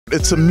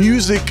It's a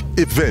music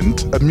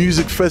event, a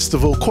music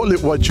festival, call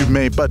it what you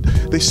may, but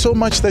there's so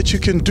much that you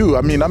can do.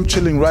 I mean, I'm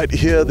chilling right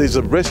here. There's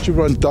a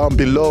restaurant down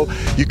below.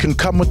 You can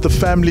come with the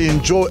family,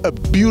 enjoy a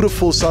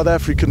beautiful South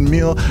African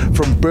meal,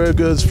 from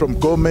burgers, from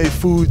gourmet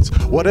foods,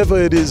 whatever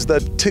it is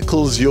that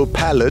tickles your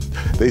palate,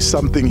 there's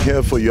something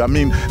here for you. I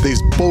mean,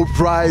 there's boat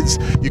rides.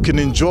 You can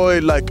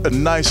enjoy like a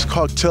nice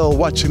cocktail,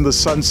 watching the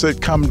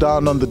sunset come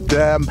down on the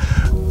dam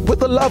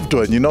with a loved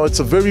one. You know, it's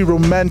a very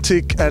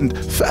romantic and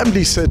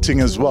family setting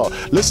as well.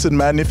 Listen,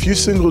 man, if you're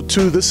single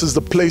too, this is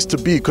the place to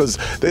be, because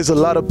there's a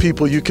lot of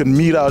people you can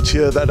meet out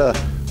here that are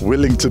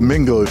willing to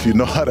mingle, if you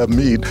know what I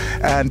mean.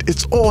 And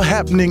it's all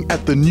happening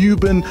at the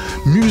Nubian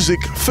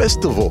Music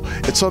Festival.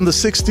 It's on the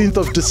 16th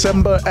of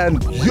December,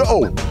 and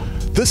yo,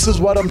 this is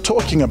what I'm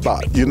talking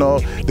about. You know,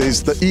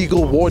 there's the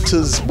Eagle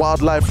Waters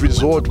Wildlife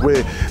Resort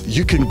where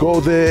you can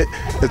go there.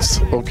 It's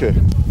okay.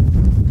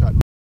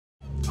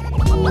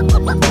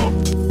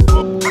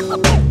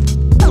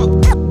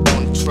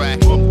 On track.